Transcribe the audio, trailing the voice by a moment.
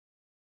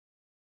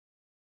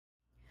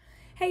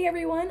Hey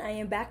everyone, I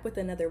am back with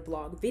another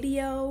vlog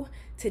video.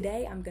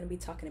 Today I'm going to be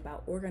talking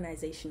about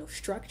organizational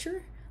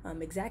structure,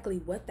 exactly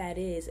what that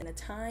is in a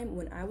time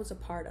when I was a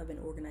part of an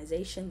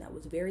organization that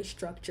was very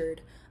structured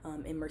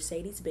in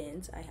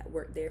Mercedes-Benz. I had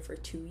worked there for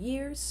 2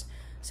 years.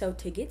 So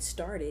to get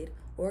started,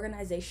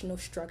 organizational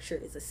structure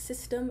is a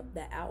system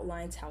that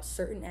outlines how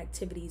certain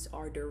activities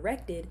are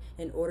directed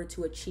in order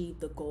to achieve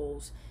the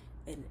goals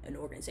in an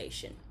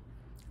organization.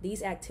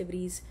 These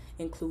activities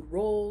include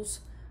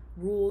roles,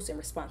 rules, and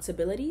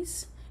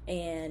responsibilities,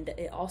 and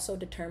it also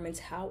determines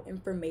how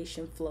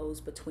information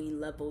flows between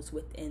levels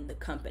within the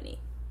company.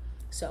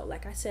 So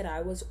like I said,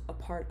 I was a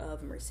part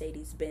of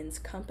Mercedes-Benz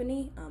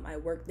company. I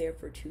worked there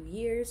for 2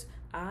 years.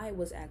 I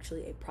was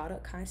actually a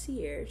product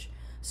concierge.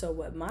 So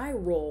what my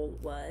role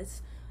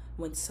was,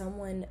 when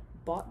someone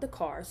bought the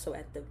car, so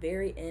at the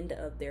very end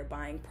of their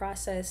buying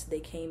process,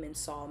 they came and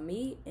saw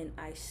me and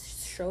I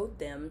showed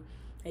them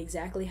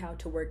exactly how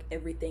to work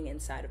everything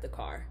inside of the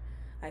car.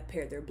 I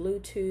paired their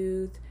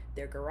Bluetooth,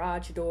 their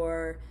garage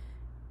door,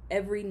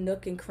 every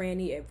nook and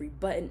cranny, every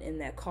button in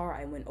that car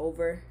I went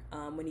over.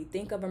 When you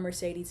think of a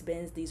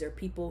Mercedes-Benz, these are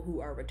people who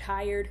are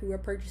retired who are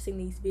purchasing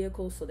these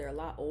vehicles, so they're a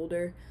lot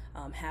older.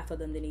 Half of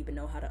them didn't even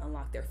know how to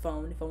unlock their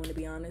phone, if I want to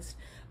be honest.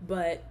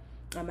 But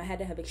I had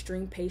to have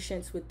extreme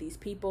patience with these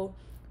people.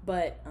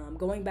 But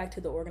going back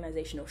to the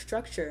organizational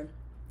structure,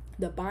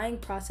 the buying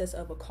process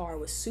of a car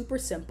was super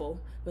simple.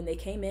 When they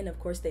came in, of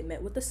course, they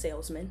met with the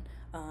salesman.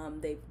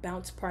 They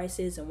bounced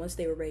prices, and once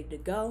they were ready to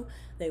go,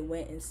 they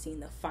went and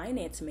seen the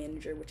finance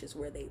manager, which is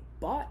where they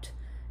bought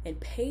and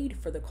paid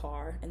for the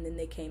car, and then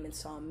they came and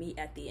saw me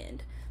at the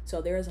end.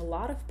 So there's a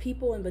lot of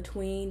people in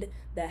between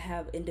that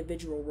have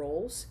individual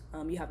roles.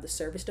 You have the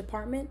service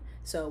department.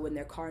 So when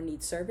their car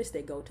needs service,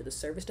 they go to the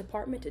service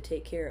department to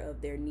take care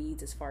of their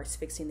needs as far as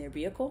fixing their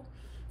vehicle.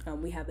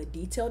 We have a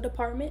detail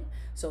department,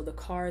 so the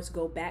cars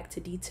go back to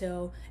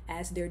detail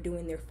as they're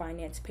doing their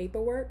finance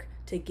paperwork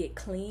to get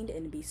cleaned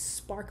and be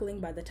sparkling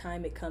by the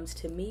time it comes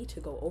to me to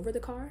go over the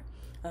car.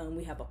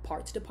 We have a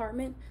parts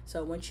department,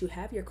 so once you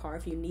have your car,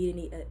 if you need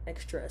any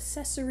extra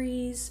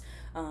accessories,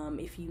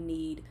 if you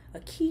need a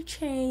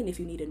keychain,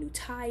 if you need a new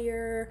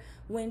tire,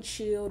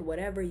 windshield,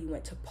 whatever, you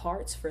went to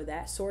parts for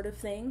that sort of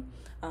thing.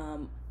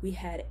 We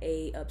had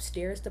a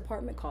upstairs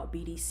department called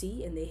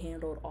BDC, and they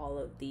handled all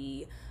of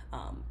the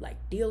like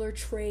dealer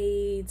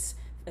trades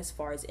as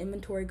far as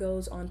inventory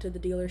goes onto the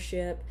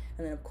dealership.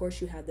 And then of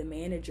course you have the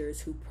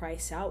managers who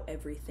price out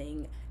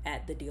everything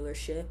at the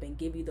dealership and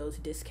give you those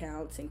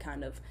discounts and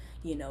kind of,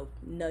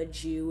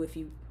 nudge you. If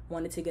you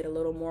wanted to get a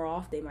little more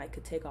off, they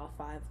could take off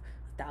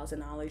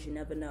 $5,000, you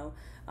never know.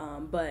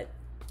 But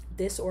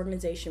this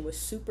organization was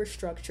super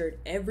structured.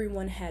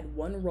 Everyone had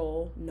one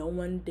role. No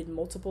one did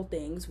multiple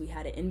things. We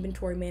had an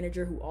inventory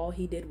manager who all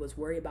he did was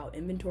worry about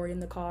inventory in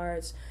the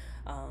cars.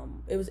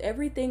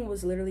 Everything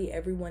was literally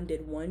everyone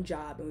did one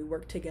job, and we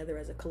worked together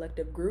as a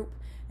collective group.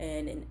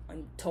 And in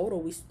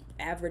total, we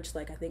averaged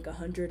I think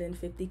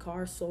 150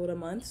 cars sold a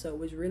month. So it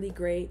was really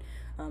great.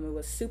 It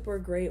was super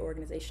great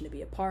organization to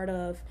be a part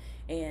of.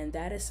 And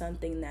that is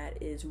something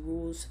that is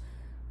rules,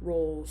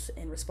 roles,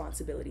 and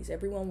responsibilities.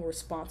 Everyone was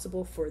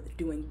responsible for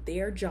doing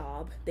their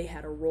job. They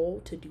had a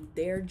role to do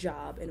their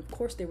job, and of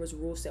course there was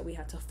rules that we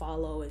had to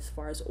follow as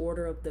far as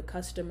order of the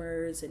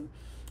customers and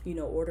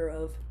order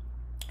of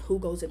who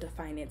goes into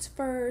finance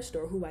first,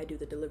 or who I do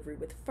the delivery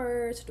with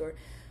first, or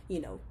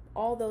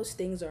all those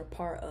things are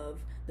part of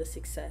the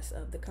success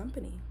of the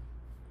company.